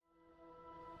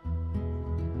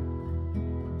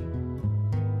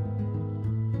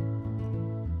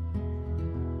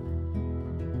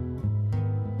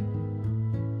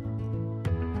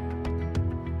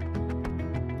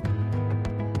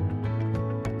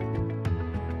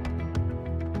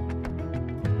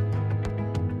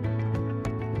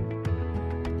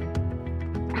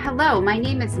Hello, my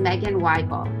name is Megan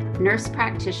Weigel, nurse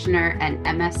practitioner and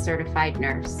MS certified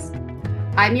nurse.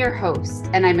 I'm your host,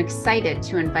 and I'm excited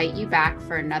to invite you back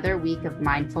for another week of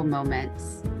Mindful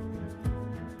Moments.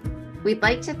 We'd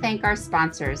like to thank our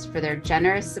sponsors for their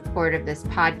generous support of this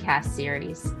podcast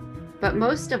series. But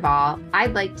most of all,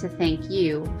 I'd like to thank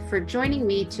you for joining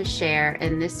me to share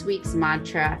in this week's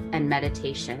mantra and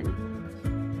meditation.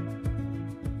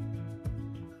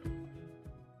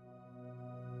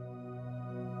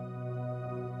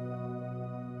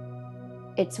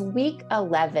 It's week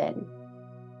 11.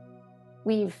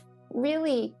 We've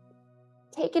really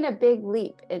taken a big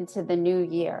leap into the new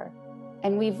year,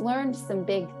 and we've learned some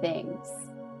big things.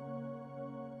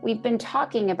 We've been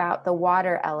talking about the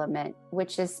water element,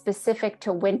 which is specific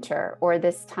to winter or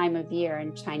this time of year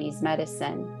in Chinese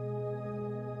medicine.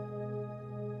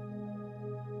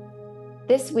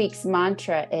 This week's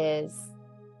mantra is,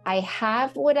 I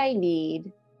have what I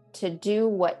need to do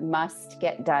what must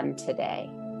get done today.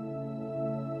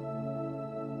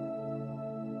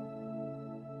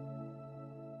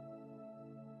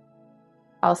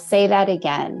 I'll say that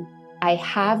again. I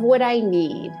have what I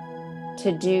need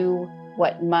to do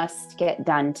what must get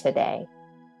done today.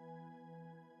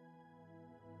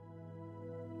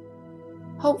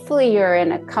 Hopefully you're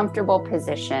in a comfortable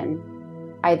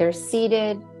position, either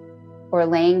seated or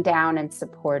laying down and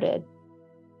supported.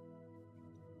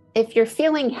 If you're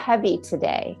feeling heavy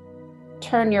today,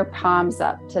 turn your palms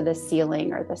up to the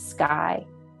ceiling or the sky.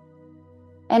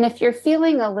 And if you're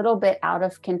feeling a little bit out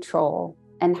of control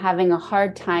and having a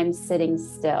hard time sitting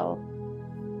still,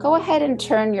 go ahead and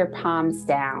turn your palms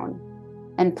down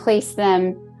and place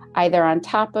them either on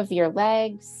top of your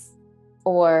legs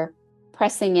or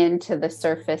pressing into the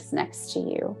surface next to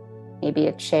you, maybe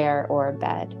a chair or a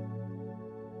bed.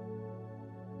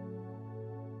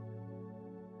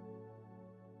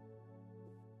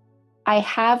 I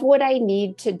have what I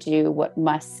need to do what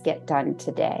must get done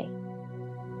today.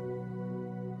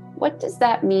 What does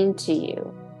that mean to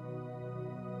you?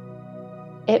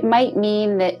 It might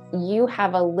mean that you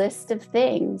have a list of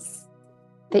things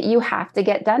that you have to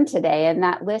get done today, and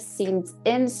that list seems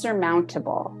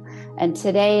insurmountable. And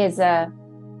today is kind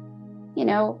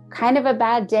of a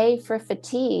bad day for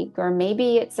fatigue, or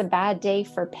maybe it's a bad day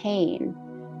for pain,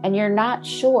 and you're not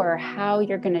sure how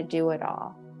you're going to do it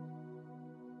all.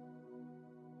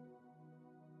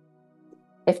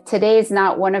 If today's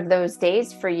not one of those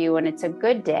days for you and it's a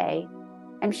good day,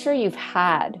 I'm sure you've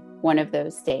had one of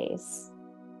those days.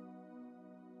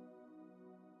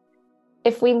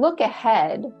 If we look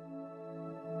ahead,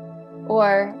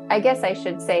 or I guess I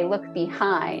should say look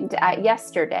behind at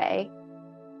yesterday,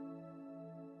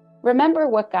 remember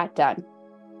what got done.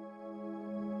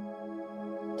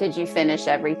 Did you finish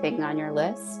everything on your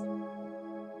list?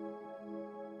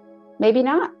 Maybe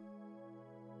not.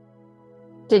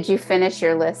 Did you finish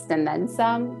your list and then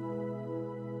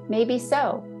some? Maybe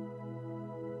so.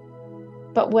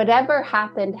 But whatever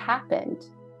happened, happened.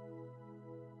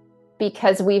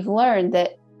 Because we've learned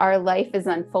that our life is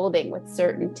unfolding with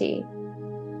certainty.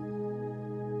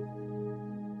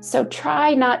 So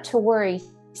try not to worry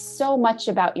so much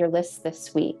about your list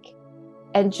this week,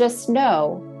 and just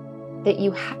know that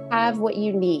you have what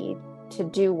you need to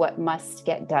do what must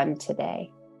get done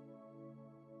today.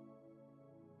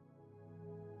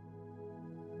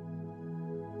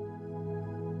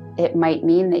 It might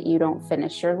mean that you don't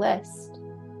finish your list,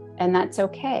 and that's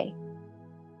okay.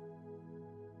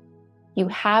 You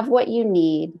have what you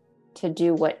need to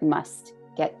do what must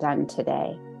get done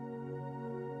today.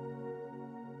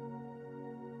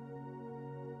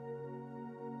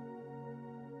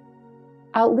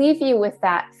 I'll leave you with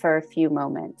that for a few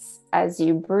moments as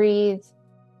you breathe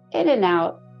in and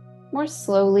out more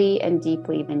slowly and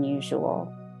deeply than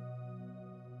usual.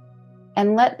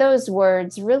 And let those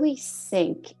words really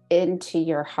sink into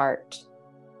your heart.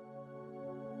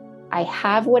 I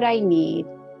have what I need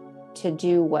to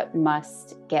do what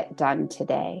must get done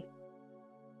today.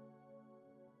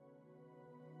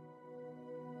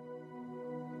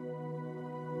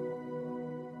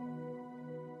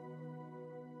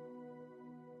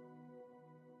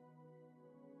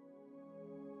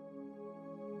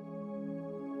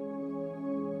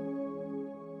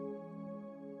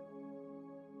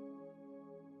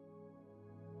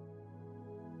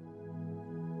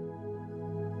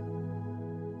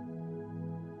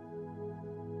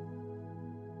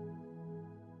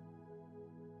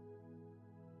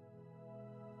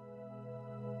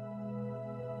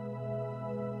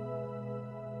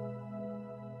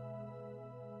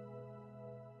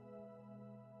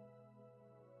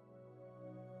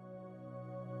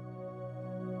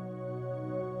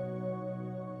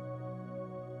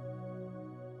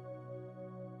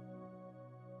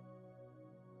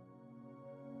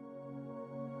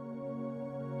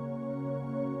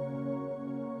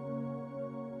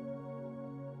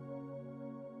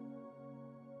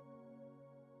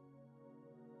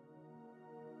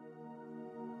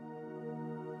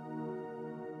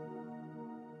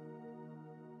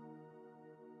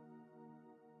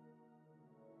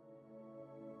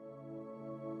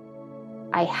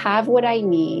 I have what I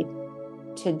need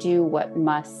to do what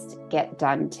must get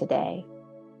done today.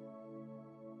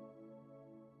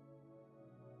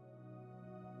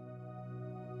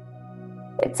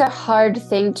 It's a hard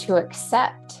thing to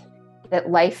accept that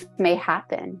life may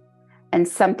happen and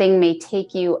something may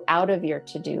take you out of your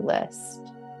to-do list.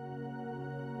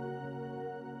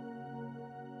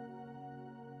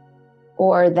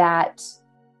 Or that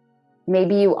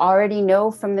maybe you already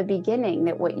know from the beginning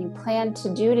that what you plan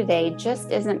to do today just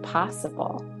isn't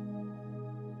possible.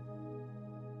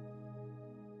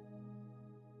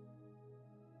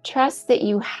 Trust that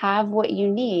you have what you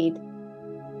need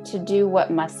to do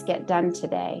what must get done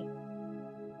today.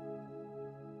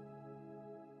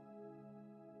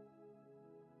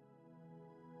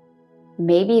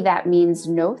 Maybe that means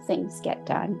no things get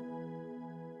done.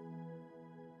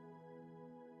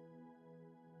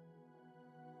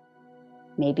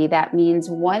 Maybe that means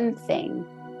one thing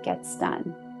gets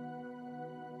done.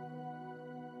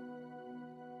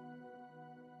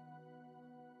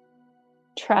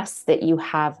 Trust that you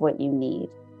have what you need.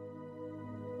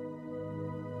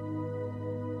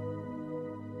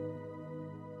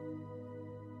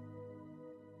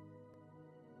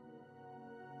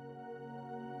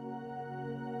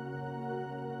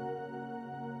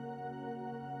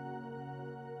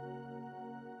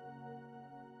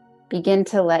 Begin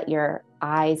to let your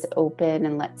eyes open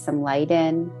and let some light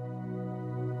in.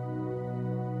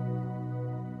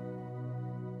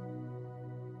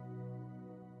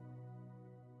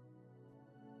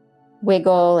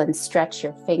 Wiggle and stretch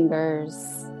your fingers.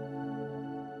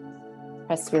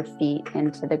 Press your feet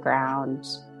into the ground.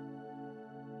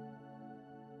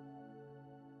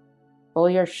 Roll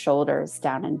your shoulders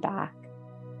down and back.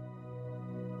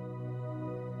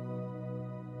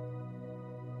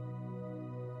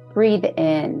 Breathe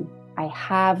in, I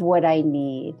have what I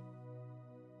need.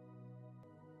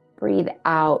 Breathe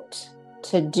out,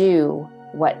 to do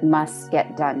what must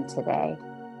get done today.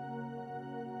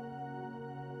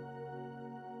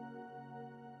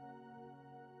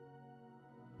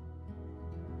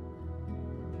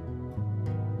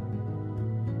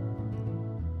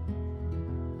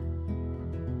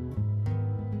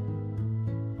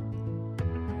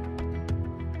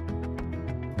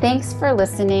 Thanks for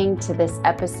listening to this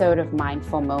episode of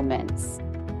Mindful Moments.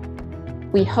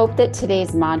 We hope that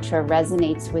today's mantra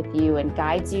resonates with you and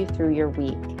guides you through your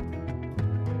week.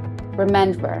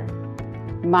 Remember,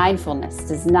 mindfulness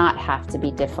does not have to be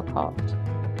difficult.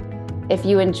 If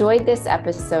you enjoyed this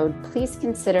episode, please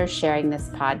consider sharing this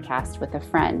podcast with a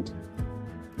friend.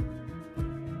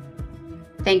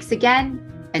 Thanks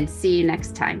again, and see you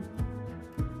next time.